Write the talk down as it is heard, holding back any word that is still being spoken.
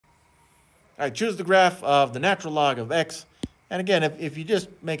All right, choose the graph of the natural log of x. And again, if you just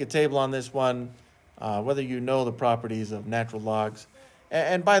make a table on this one, whether you know the properties of natural logs.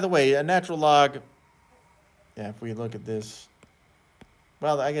 And by the way, a natural log, yeah, if we look at this,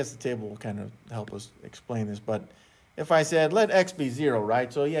 well, I guess the table will kind of help us explain this. But if I said, let x be 0,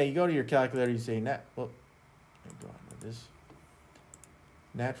 right? So yeah, you go to your calculator, you say, well, let me go on with this.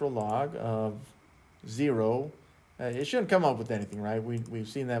 Natural log of 0. It shouldn't come up with anything, right? We've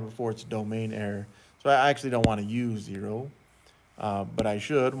seen that before. It's a domain error. So I actually don't want to use 0. But I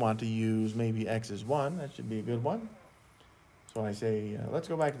should want to use maybe x is 1. That should be a good one. So I say, let's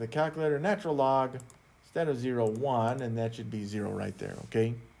go back to the calculator. Natural log, instead of 0, 1. And that should be 0 right there,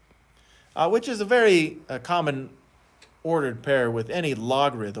 okay? Which is a very common ordered pair with any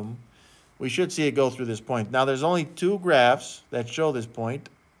logarithm. We should see it go through this point. Now, there's only 2 graphs that show this point.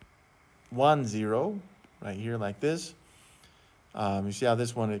 1, 0, right here like this. You see how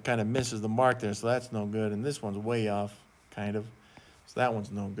this one, it kind of misses the mark there, so that's no good. And this one's way off, kind of. So that one's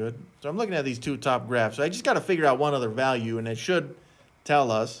no good. So I'm looking at these 2 top graphs. So I just got to figure out one other value, and it should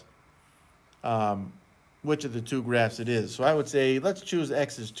tell us which of the 2 graphs it is. So I would say, let's choose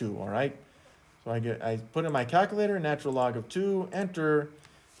x is 2, all right? So I put in my calculator, natural log of 2, enter,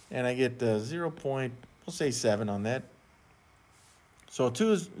 and I get 0. We'll say 7 on that. So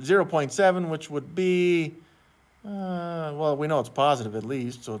 2 is 0.7, which would be, well, we know it's positive at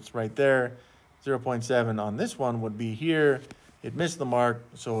least, so it's right there. 0.7 on this one would be here. It missed the mark,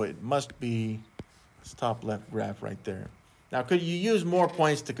 so it must be this top left graph right there. Now, could you use more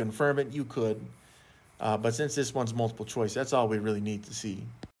points to confirm it? You could. But since this one's multiple choice, that's all we really need to see.